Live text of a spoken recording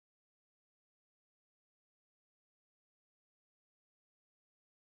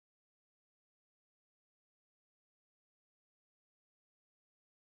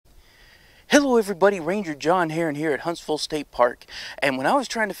Hello everybody, Ranger John Heron here at Huntsville State Park. And when I was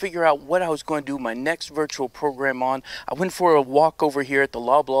trying to figure out what I was going to do my next virtual program on, I went for a walk over here at the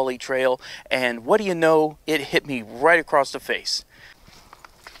Loblolly Trail, and what do you know, it hit me right across the face.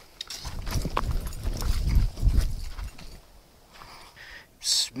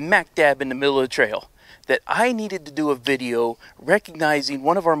 Smack dab in the middle of the trail. That I needed to do a video recognizing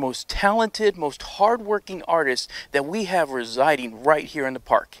one of our most talented, most hardworking artists that we have residing right here in the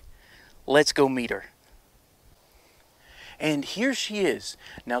park. Let's go meet her. And here she is.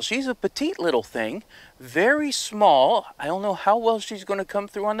 Now she's a petite little thing, very small. I don't know how well she's going to come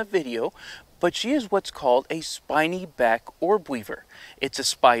through on the video, but she is what's called a spiny back orb weaver. It's a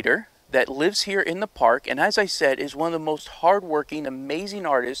spider that lives here in the park, and as I said, is one of the most hardworking, amazing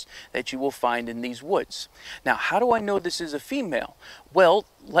artists that you will find in these woods. Now, how do I know this is a female? Well,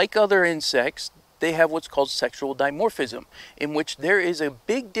 like other insects, they have what's called sexual dimorphism, in which there is a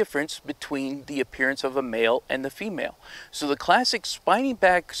big difference between the appearance of a male and the female. So the classic spiny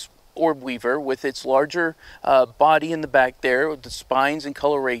back orb weaver with its larger body in the back there, with the spines and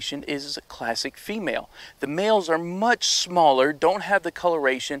coloration, is a classic female. The males are much smaller, don't have the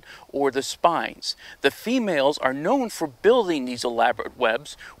coloration or the spines. The females are known for building these elaborate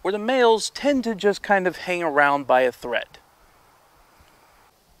webs, where the males tend to just kind of hang around by a thread.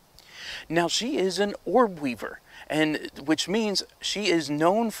 Now she is an orb weaver, and which means she is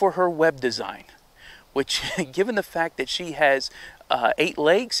known for her web design, which given the fact that she has 8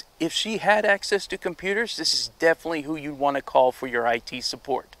 legs, if she had access to computers, this is definitely who you'd want to call for your IT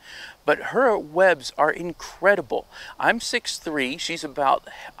support. But her webs are incredible. I'm 6'3", she's about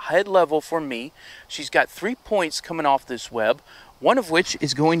head level for me. She's got 3 points coming off this web, one of which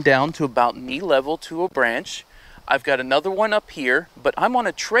is going down to about knee level to a branch. I've got another one up here, but I'm on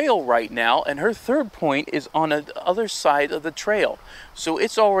a trail right now, and her 3rd point is on the other side of the trail. So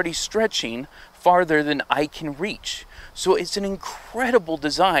it's already stretching farther than I can reach. So it's an incredible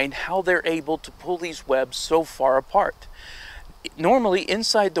design how they're able to pull these webs so far apart. Normally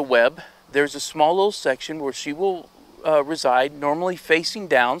inside the web, there's a small little section where she will reside, normally facing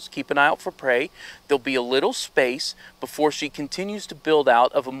down. Keep an eye out for prey. There'll be a little space before she continues to build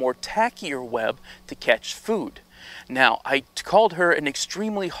out of a more tackier web to catch food. Now, I called her an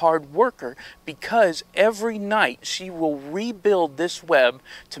extremely hard worker because every night she will rebuild this web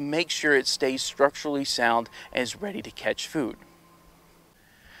to make sure it stays structurally sound and is ready to catch food.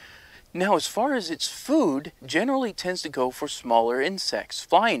 Now, as far as its food, generally tends to go for smaller insects,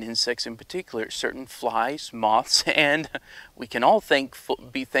 flying insects in particular, certain flies, moths, and we can all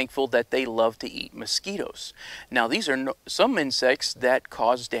be thankful that they love to eat mosquitoes. Now, these are some insects that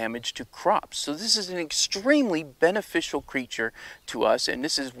cause damage to crops, so this is an extremely beneficial creature to us, and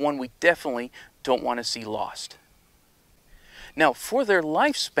this is one we definitely don't want to see lost. Now, for their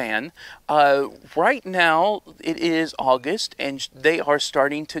lifespan, right now it is August and they are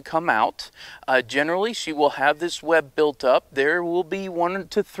starting to come out. Generally, she will have this web built up. There will be 1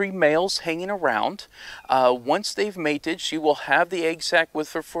 to 3 males hanging around. Once they've mated, she will have the egg sac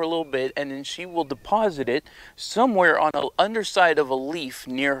with her for a little bit, and then she will deposit it somewhere on the underside of a leaf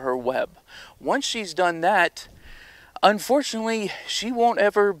near her web. Once she's done that, unfortunately, she won't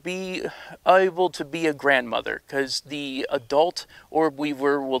ever be able to be a grandmother because the adult orb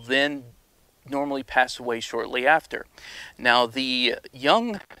weaver will then normally pass away shortly after. Now, the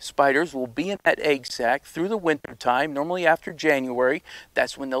young spiders will be in that egg sac through the winter time. Normally after January,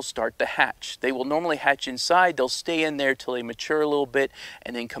 that's when they'll start to hatch. They will normally hatch inside. They'll stay in there till they mature a little bit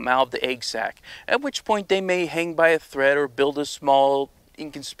and then come out of the egg sac, at which point they may hang by a thread or build a small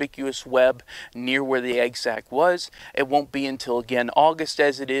inconspicuous web near where the egg sac was. It won't be until, again, August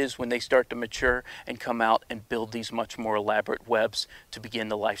as it is, when they start to mature and come out and build these much more elaborate webs to begin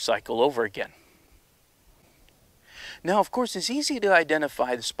the life cycle over again. Now, of course, it's easy to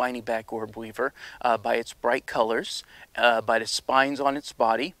identify the spiny back orb weaver by its bright colors, by the spines on its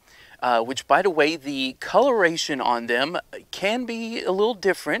body, which, by the way, the coloration on them can be a little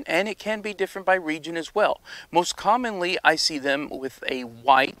different, and it can be different by region as well. Most commonly, I see them with a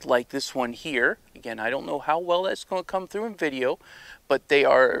white, like this one here. Again, I don't know how well that's going to come through in video, but they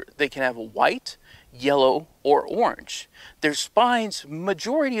can have a white, yellow, or orange. Their spines,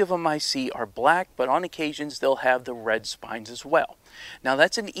 majority of them I see are black, but on occasions they'll have the red spines as well. Now,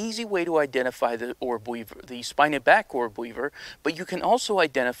 that's an easy way to identify the orb weaver, the spiny back orb weaver, but you can also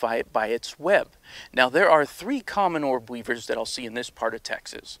identify it by its web. Now, there are 3 common orb weavers that I'll see in this part of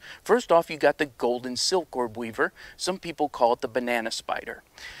Texas. First off, you got the golden silk orb weaver. Some people call it the banana spider.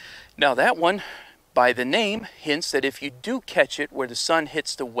 Now, that one, by the name, hints that if you do catch it where the sun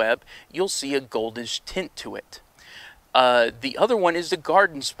hits the web, you'll see a goldish tint to it. The other one is the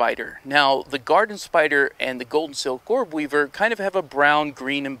garden spider. Now, the garden spider and the golden silk orb weaver kind of have a brown,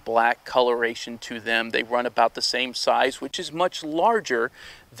 green, and black coloration to them. They run about the same size, which is much larger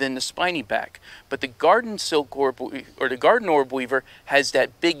than the spiny back. But the garden silk orb, or the garden orb weaver, has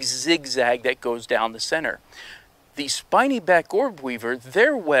that big zigzag that goes down the center. The spiny back orb weaver,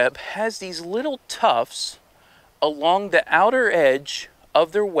 their web has these little tufts along the outer edge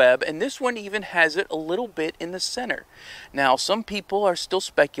of their web, and this one even has it a little bit in the center. Now, some people are still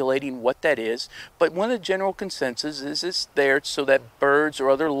speculating what that is, but one of the general consensus is it's there so that birds or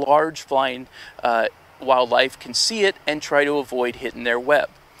other large flying wildlife can see it and try to avoid hitting their web.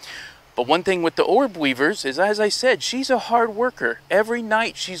 But one thing with the orb weavers is, as I said, she's a hard worker. Every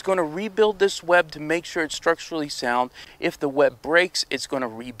night she's going to rebuild this web to make sure it's structurally sound. If the web breaks, it's going to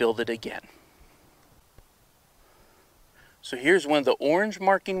rebuild it again. So here's one of the orange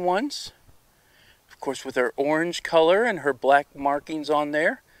marking ones. Of course, with her orange color and her black markings on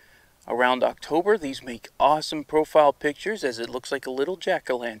there. Around October, these make awesome profile pictures as it looks like a little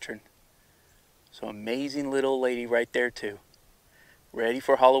jack-o'-lantern. So amazing little lady right there too. Ready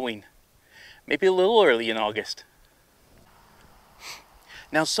for Halloween. Maybe a little early in August.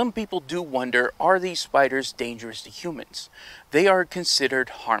 Now, some people do wonder, are these spiders dangerous to humans? They are considered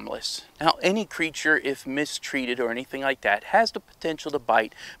harmless. Now, any creature, if mistreated or anything like that, has the potential to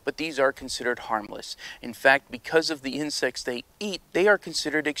bite, but these are considered harmless. In fact, because of the insects they eat, they are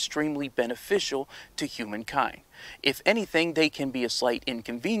considered extremely beneficial to humankind. If anything, they can be a slight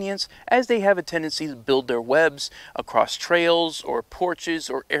inconvenience, as they have a tendency to build their webs across trails or porches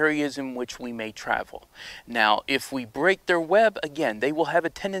or areas in which we may travel. Now, if we break their web, again, they will have a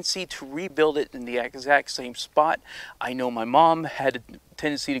tendency to rebuild it in the exact same spot. I know my mom had a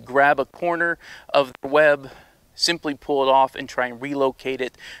tendency to grab a corner of the web, simply pull it off and try and relocate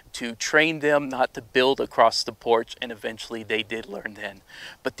it to train them not to build across the porch, and eventually they did learn then.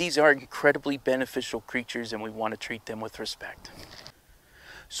 But these are incredibly beneficial creatures and we want to treat them with respect.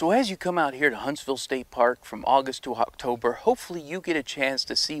 So as you come out here to Huntsville State Park from August to October, hopefully you get a chance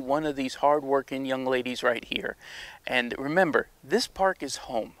to see one of these hard-working young ladies right here. And remember, this park is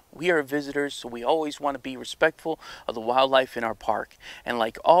home. We are visitors, so we always want to be respectful of the wildlife in our park. And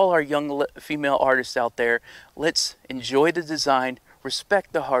like all our young female artists out there, let's enjoy the design,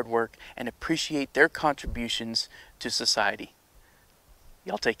 respect the hard work, and appreciate their contributions to society.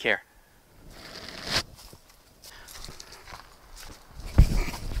 Y'all take care.